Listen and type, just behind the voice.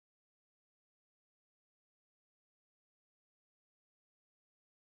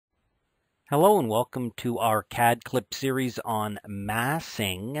Hello and welcome to our CADclip series on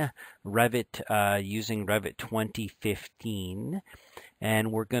massing REVIT using REVIT 2015.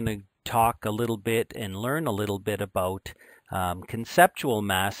 And we're going to talk a little bit and learn a little bit about conceptual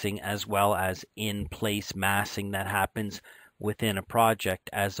massing as well as in-place massing that happens within a project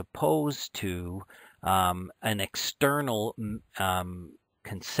as opposed to an external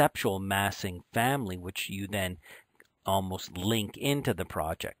conceptual massing family, which you then almost link into the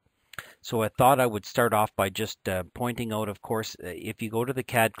project. So I thought I would start off by just pointing out, of course, if you go to the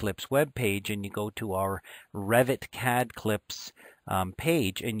CADclips webpage and you go to our REVIT CADclips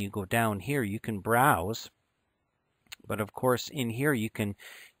page and you go down here, you can browse. But of course, in here you can,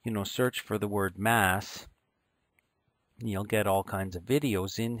 search for the word mass. You'll get all kinds of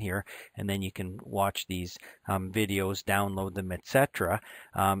videos in here, and then you can watch these videos, download them, etc.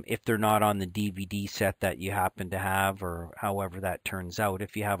 If they're not on the DVD set that you happen to have, or however that turns out,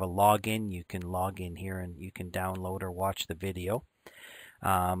 if you have a login, you can log in here and you can download or watch the video.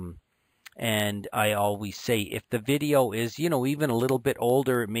 And I always say, if the video is, even a little bit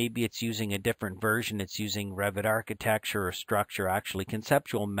older, maybe it's using a different version, it's using REVIT architecture or structure, actually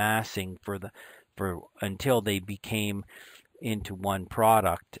conceptual massing for until they became into one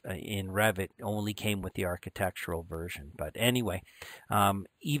product in REVIT only came with the architectural version. But anyway,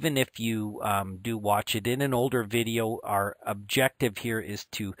 even if you do watch it in an older video, our objective here is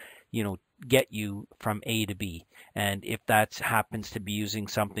to, get you from A to B. And if that happens to be using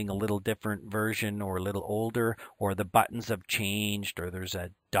something a little different version or a little older, or the buttons have changed, or there's a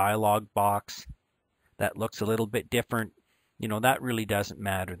dialog box that looks a little bit different, that really doesn't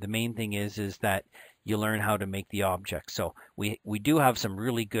matter. The main thing is that you learn how to make the object. So we do have some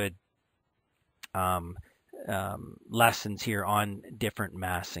really good lessons here on different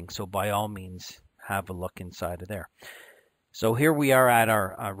massing. So by all means, have a look inside of there. So here we are at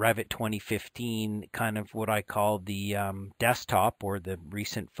our REVIT 2015, kind of what I call the desktop or the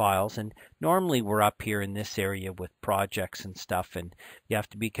recent files. And normally we're up here in this area with projects and stuff. And you have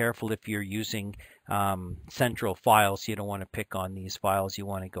to be careful if you're using central files. You don't want to pick on these files. You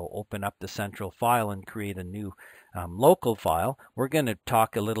want to go open up the central file and create a new local file. We're going to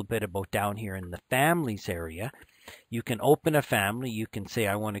talk a little bit about down here in the families area. You can open a family. You can say,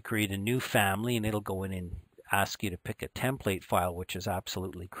 I want to create a new family, and it'll go in and ask you to pick a template file, which is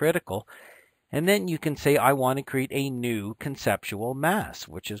absolutely critical. And then you can say, I want to create a new conceptual mass,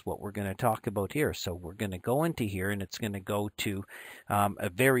 which is what we're going to talk about here. So we're going to go into here, and it's going to go to a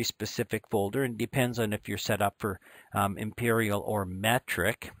very specific folder, and depends on if you're set up for imperial or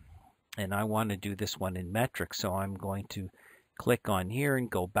metric. And I want to do this one in metric, so I'm going to click on here and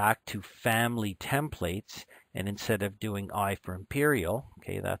go back to family templates. And instead of doing I for imperial,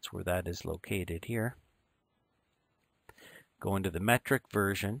 okay, that's where that is located here. Go into the metric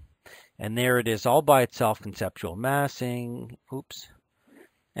version, and there it is all by itself, conceptual massing. Oops.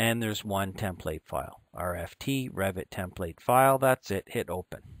 And there's one template file, RFT, REVIT template file. That's it. Hit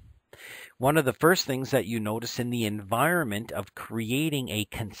open. One of the first things that you notice in the environment of creating a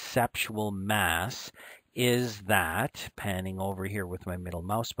conceptual mass is that, panning over here with my middle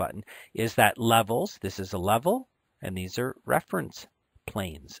mouse button, is that levels. This is a level, and these are reference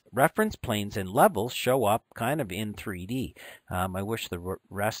planes. Reference planes and levels show up kind of in 3D. I wish the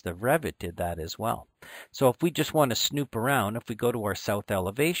rest of REVIT did that as well. So if we just want to snoop around, if we go to our south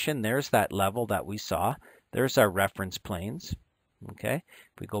elevation, there's that level that we saw. There's our reference planes. Okay.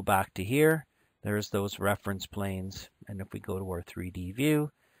 If we go back to here, there's those reference planes. And if we go to our 3D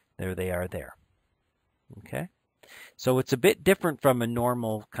view, there they are there. Okay. So it's a bit different from a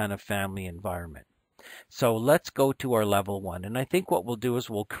normal kind of family environment. So let's go to our level 1, and I think what we'll do is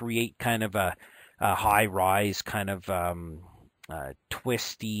we'll create kind of a high-rise kind of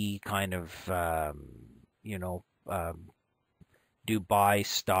twisty kind of Dubai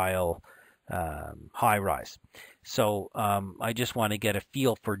style high-rise. So I just want to get a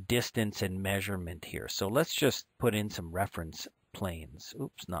feel for distance and measurement here. So let's just put in some reference planes.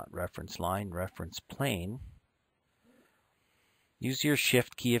 Oops, not reference line, reference plane. Use your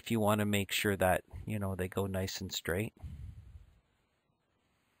shift key if you want to make sure that, they go nice and straight.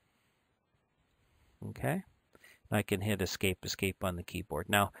 Okay. I can hit escape on the keyboard.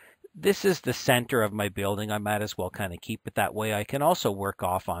 Now, this is the center of my building. I might as well kind of keep it that way. I can also work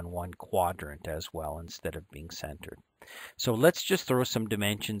off on one quadrant as well instead of being centered. So let's just throw some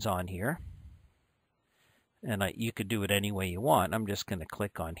dimensions on here. And you could do it any way you want. I'm just going to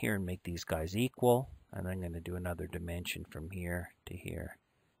click on here and make these guys equal. And I'm going to do another dimension from here to here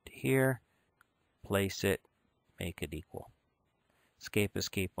to here. Place it, make it equal.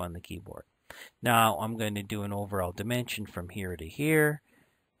 Escape on the keyboard. Now I'm going to do an overall dimension from here to here.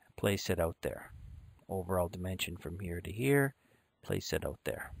 place it out there. Overall dimension from here to here, place it out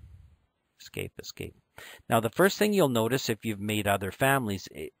there. Escape, escape. Now the first thing you'll notice if you've made other families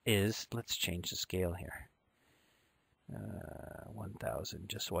is, let's change the scale here. 1000,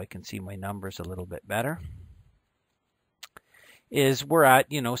 just so I can see my numbers a little bit better, is we're at,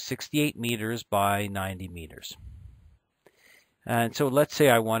 68 meters by 90 meters. And so let's say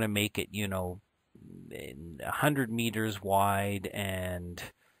I want to make it, 100 meters wide and,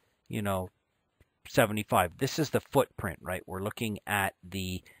 75. This is the footprint, right? We're looking at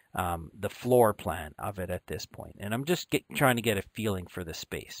the floor plan of it at this point. And I'm just trying to get a feeling for the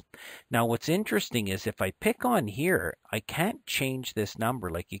space. Now, what's interesting is if I pick on here, I can't change this number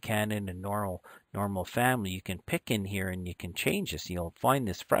like you can in a normal family. You can pick in here and you can change this. You'll find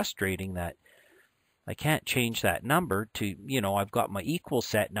this frustrating that I can't change that number to, I've got my equal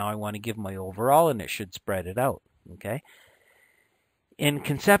set. Now I want to give my overall and it should spread it out. Okay. In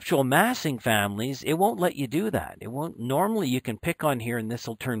conceptual massing families, it won't let you do that. It won't. Normally you can pick on here and this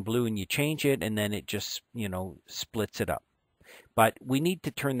will turn blue and you change it and then it just, splits it up. But we need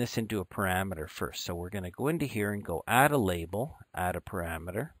to turn this into a parameter first. So we're going to go into here and go add a label, add a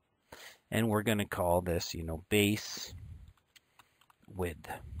parameter, and we're going to call this, base width.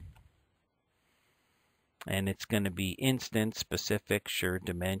 And it's going to be instance, specific, sure,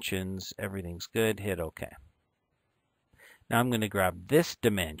 dimensions, everything's good, hit OK. Now I'm going to grab this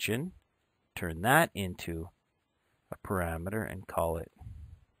dimension, turn that into a parameter and call it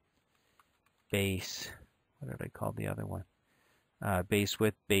base, what did I call the other one? Base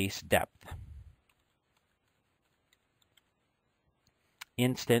width, base depth.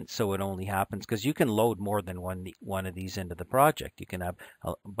 Instance, so it only happens, because you can load more than one of these into the project. You can have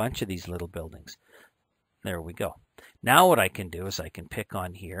a bunch of these little buildings. There we go. Now what I can do is I can pick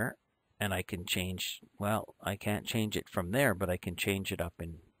on here and I can change, well, I can't change it from there, but I can change it up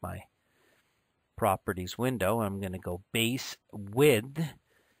in my properties window. I'm going to go base width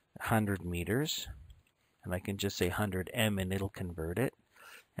 100 meters and I can just say 100m and it'll convert it.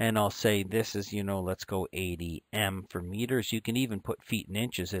 And I'll say this is, let's go 80m for meters. You can even put feet and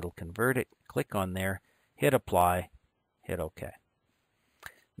inches. It'll convert it. Click on there, hit apply, hit OK.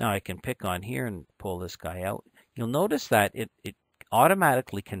 Now I can pick on here and pull this guy out. You'll notice that it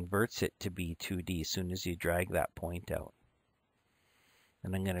automatically converts it to be 2D as soon as you drag that point out.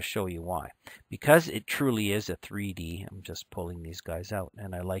 And I'm going to show you why. Because it truly is a 3D, I'm just pulling these guys out.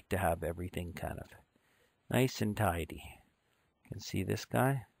 And I like to have everything kind of nice and tidy. You can see this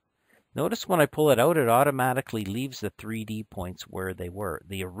guy. Notice when I pull it out, it automatically leaves the 3D points where they were.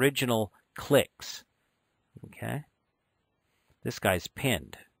 The original clicks. Okay. This guy's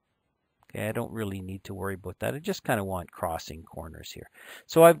pinned. Okay, I don't really need to worry about that. I just kind of want crossing corners here.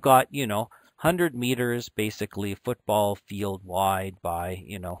 So I've got, 100 meters, basically football field wide by,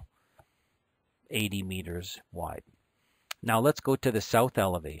 80 meters wide. Now let's go to the south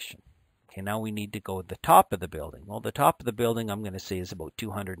elevation. Okay, now we need to go to the top of the building. Well, the top of the building, I'm going to say, is about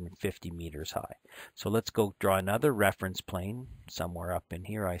 250 meters high. So let's go draw another reference plane somewhere up in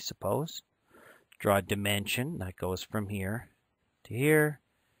here, I suppose. Draw a dimension that goes from here to here.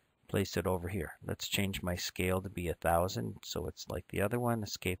 Place it over here. Let's change my scale to be 1000 so it's like the other one.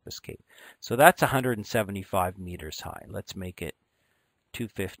 Escape, escape. So that's 175 meters high. Let's make it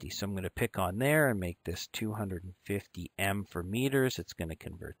 250. So I'm going to pick on there and make this 250m for meters. It's going to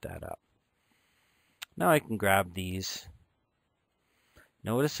convert that up. Now I can grab these.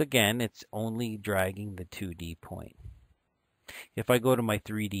 Notice again, it's only dragging the 2D point. If I go to my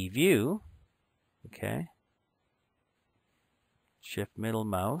 3D view, okay, shift middle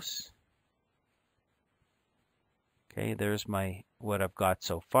mouse. Okay, there's my what I've got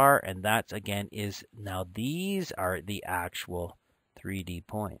so far, and that's again is now these are the actual 3D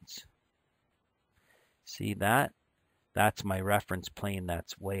points. See that? That's my reference plane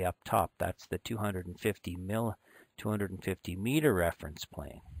that's way up top. That's the 250 meter reference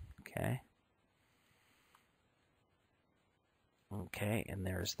plane. Okay. Okay, and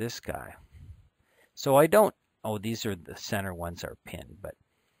there's this guy. So I don't, oh, these are the center ones are pinned, but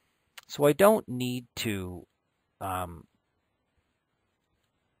so I don't need to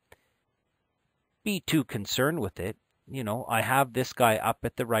be too concerned with it. I have this guy up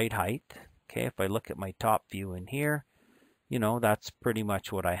at the right height. Okay, if I look at my top view in here, that's pretty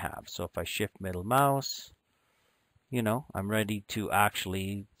much what I have. So if I shift middle mouse, I'm ready to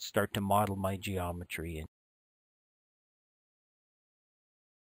actually start to model my geometry.